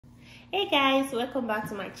Hey guys, welcome back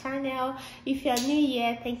to my channel. If you're new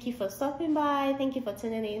here, thank you for stopping by. Thank you for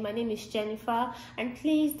tuning in. My name is Jennifer, and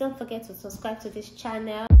please don't forget to subscribe to this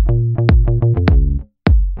channel.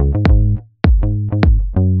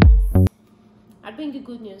 I bring you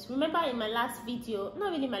good news. Remember in my last video,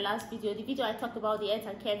 not really my last video, the video I talked about the health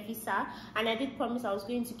and care visa, and I did promise I was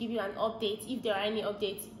going to give you an update if there are any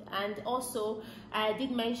updates. And also I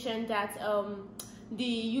did mention that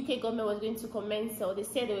the UK government was going to commence, or they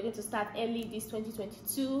said they were going to start early this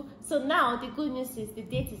 2022. So now the good news is the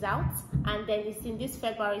date is out, and then it's in this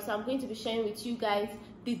February. So I'm going to be sharing with you guys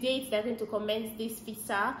the date they're going to commence this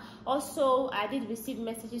visa. Also, I did receive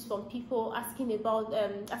messages from people asking me about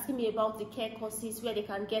the care courses where they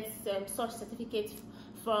can get such certificates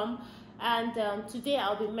from. And today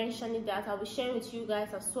I'll be mentioning that. I'll be sharing with you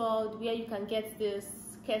guys as well where you can get this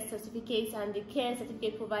care certificates and the care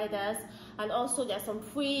certificate providers. And also there's some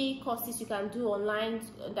free courses you can do online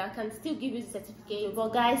that can still give you the certificate. But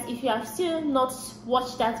guys, if you have still not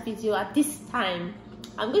watched that video at this time,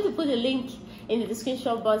 I'm going to put a link in the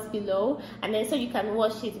description box below, and then so you can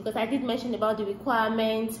watch it, because I did mention about the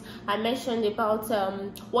requirements. I mentioned about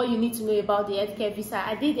what you need to know about the healthcare visa.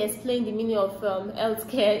 I did explain the meaning of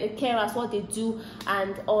healthcare carers, what they do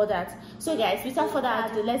and all that. So guys, without further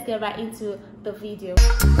ado, let's get right into the video.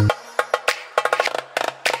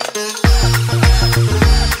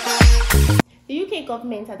 The UK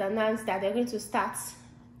government had announced that they're going to start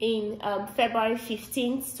in February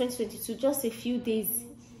 15th, 2022, just a few days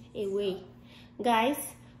away. Guys,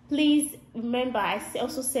 please remember, I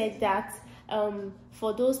also said that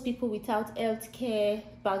for those people without healthcare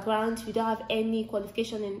background, you don't have any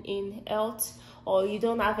qualification in health, or you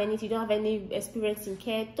don't have any experience in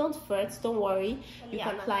care, don't fret, don't worry, you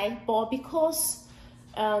can apply. But because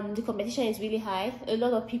the competition is really high, a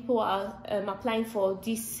lot of people are applying for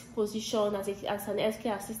this position as an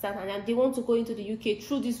healthcare assistant, and they want to go into the UK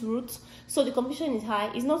through this route. So the competition is high.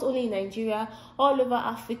 It's not only in Nigeria, all over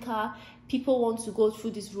Africa, people want to go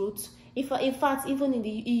through this route. In fact, even in the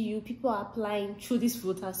EU, people are applying through this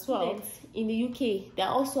route as well. In the UK, they're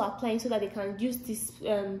also applying so that they can use this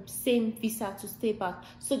same visa to stay back.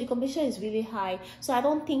 So the competition is really high. So I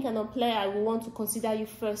don't think an employer will want to consider you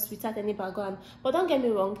first without any background. But don't get me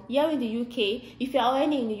wrong, here in the UK, if you're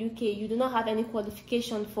already in the UK, you do not have any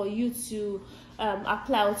qualification for you to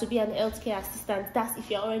apply or to be an healthcare assistant. That's if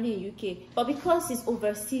you're already in UK. But because it's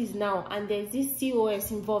overseas now, and there's this COS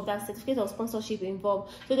involved, that certificate of sponsorship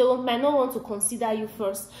involved, so they might not want to consider you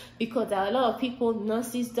first, because there are a lot of people,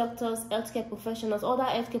 nurses, doctors, healthcare professionals, other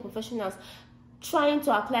healthcare professionals, trying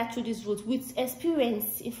to apply through this route with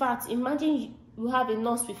experience. In fact, imagine you have a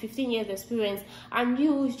nurse with 15 years experience, and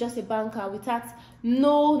you who's just a banker without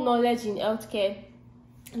no knowledge in healthcare.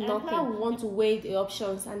 Nothing. We want to weigh the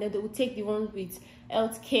options, and then they will take the one with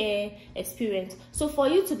healthcare experience. So for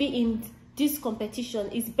you to be in this competition,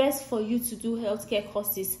 it's best for you to do healthcare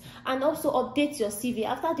courses, and also update your CV.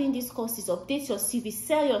 After doing these courses, update your CV,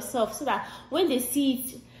 sell yourself, so that when they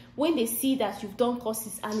see that you've done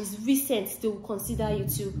courses and it's recent, they will consider you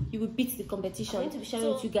will beat the competition. I'm going to be sharing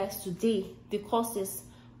with you guys today the courses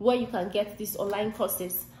where you can get these online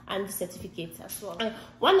courses and the certificates as well. And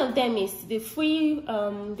one of them is the free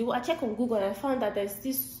I checked on Google and I found that there's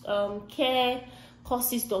this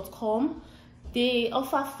carecourses.com. They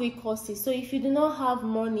offer free courses. So if you do not have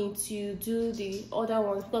money to do the other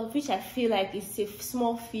ones, which I feel like is a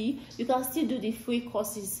small fee, you can still do the free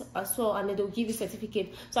courses as well, and they'll give you a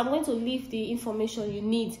certificate. So I'm going to leave the information you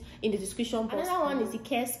need in the description box. Another one is the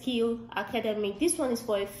Care Skill Academy. This one is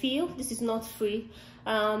for a fee. This is not free.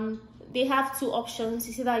 They have two options.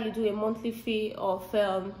 It's either you do a monthly fee of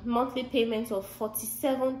monthly payment of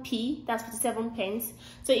 47p, that's 47 pence.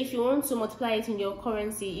 So if you want to multiply it in your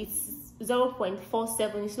currency, it's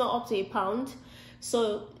 0.47. It's not up to £1.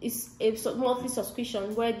 So it's a monthly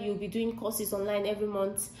subscription where you'll be doing courses online every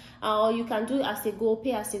month, or you can do as a go,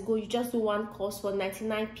 pay as a go. You just do one course for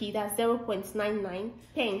 99p, that's 0.99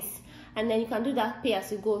 pence. And then you can do that pay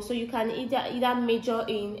as you go. So you can either major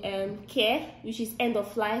in care, which is end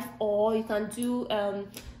of life, or you can do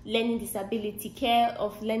learning disability, care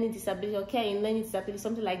of learning disability, or care in learning disability,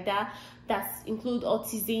 something like that. That include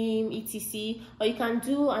autism, etc. Or you can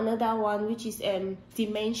do another one, which is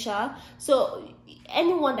dementia. So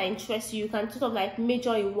anyone that interests you, you can sort of like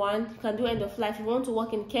major in one. You can do end of life. If you want to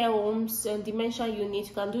work in care homes and dementia unit,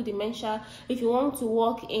 you can do dementia. If you want to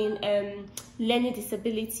work in learning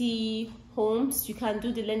disability homes, you can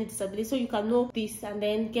do the learning disability. So you can know this and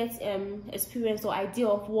then get experience or idea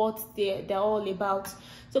of what they're all about.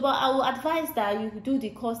 So but I will advise that you do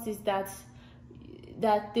the courses that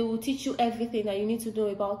that they will teach you everything that you need to know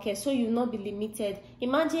about care, so you will not be limited.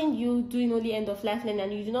 Imagine you doing only end of life learning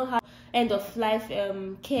and you do not have end of life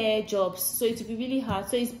care jobs, so it will be really hard.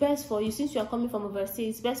 So it's best for you, since you are coming from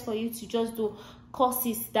overseas, it's best for you to just do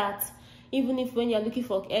courses that, even if when you're looking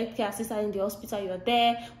for healthcare assistant in the hospital, you're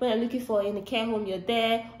there. When you're looking for in a care home, you're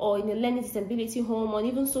there, or in a learning disability home, or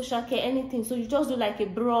even social care, anything. So you just do like a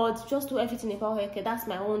broad, just do everything about healthcare. That's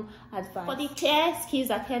my own advice. For the Care Skills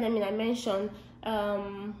Academy I mentioned,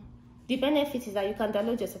 the benefit is that you can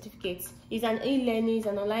download your certificate. It's an e-learning, it's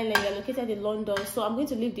an online learning. They're located in London, so I'm going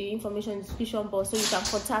to leave the information in the description box so you can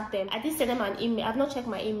contact them. I did send them an email. I've not checked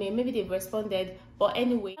my email, maybe they've responded, but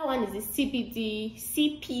anyway, that one is the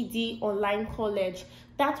CPD online college.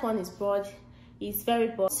 That one is broad, it's very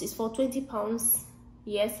broad. It's for £20,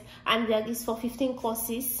 yes, and there is for 15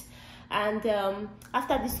 courses. And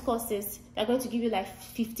after these courses, they're going to give you like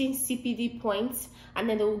 15 CPD points, and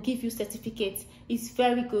then they will give you certificates. It's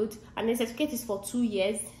very good, and the certificate is for 2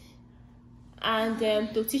 years, and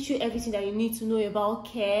they'll teach you everything that you need to know about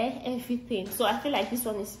care, everything. So I feel like this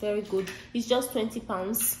one is very good. It's just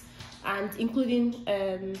 £20, and including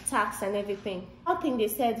tax and everything. One thing they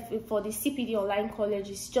said for the CPD online college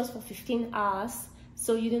is just for 15 hours.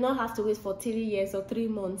 So you do not have to wait for 3 years or 3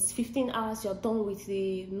 months. 15 hours, you're done with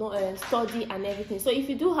the study and everything. So if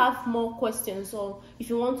you do have more questions, or if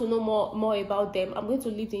you want to know more about them, I'm going to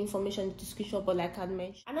leave the information in the description, but like I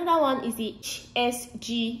mentioned. Another one is the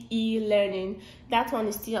SGE Learning. That one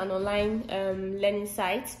is still an online learning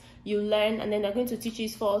site. You learn, and then they're going to teach you.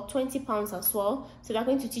 It's for £20 as well. So they're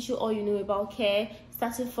going to teach you all you know about care,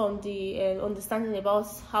 starting from the understanding about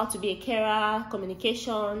how to be a carer,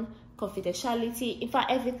 communication, confidentiality, in fact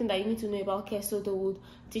everything that you need to know about care. So they would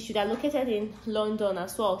teach you. They're located in London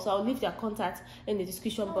as well, so I'll leave their contact in the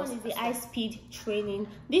description box. One is the high speed training.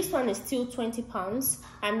 This one is still £20,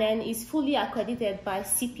 and then it's fully accredited by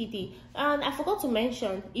CPD. And I forgot to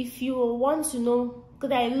mention, if you want to know, because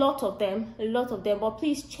there are a lot of them, but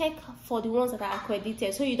please check for the ones that are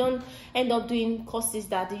accredited, so you don't end up doing courses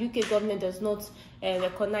that the UK government does not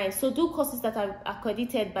recognize. So do courses that are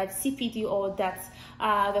accredited by the CPD, or that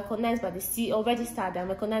are recognized by the or registered and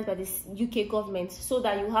recognized by the UK government, so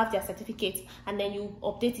that you have their certificate, and then you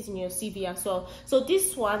update it in your CV as well. So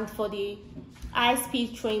this one for the high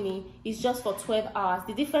speed training is just for 12 hours.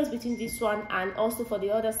 The difference between this one and also for the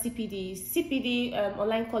other CPD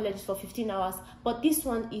online college is for 15 hours, but this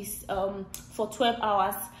one is for 12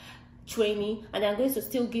 hours training, and they're going to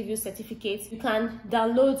still give you certificates. You can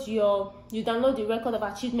download the record of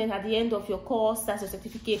achievement at the end of your course. That's your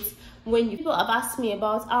certificate. When people have asked me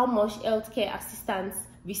about how much healthcare assistants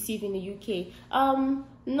receive in the UK,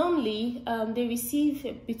 normally they receive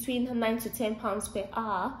between £9 to £10 per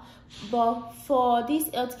hour, but for this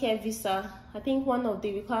healthcare visa, I think one of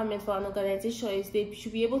the requirements for an organization is they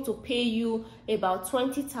should be able to pay you about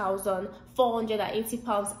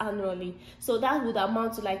 £20,480 annually. So that would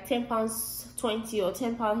amount to like £10.20 or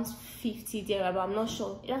 £10.50 there, but I'm not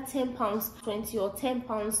sure. That's £10.20 or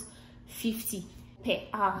 £10.50 per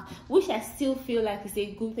hour, which I still feel like is a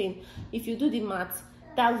good thing. If you do the math,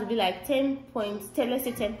 that would be like let's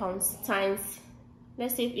say £10 times,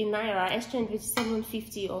 let's say in naira exchange with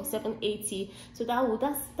 750 or 780. So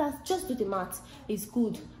that's just do the math. It's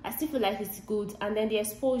good. I still feel like it's good, and then the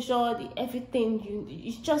exposure, the everything,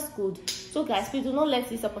 it's just good. So guys, please do not let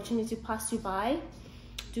this opportunity pass you by.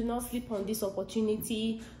 Do not sleep on this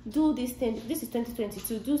opportunity. Do this thing. This is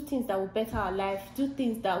 2022. Do things that will better our life. Do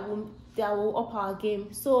things that will up our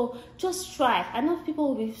game. So just try. I know people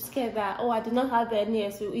will be scared that, oh, I do not have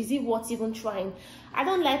any, so is it worth even trying?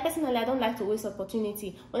 Personally, I don't like to waste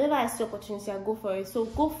opportunity. Whenever I see opportunity, I go for it. So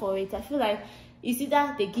go for it. I feel like it's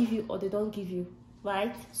either they give you or they don't give you,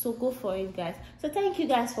 right? So go for it, guys. So thank you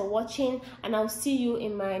guys for watching, and I'll see you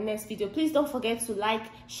in my next video. Please don't forget to like,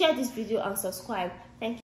 share this video, and subscribe.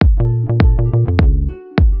 Thank you.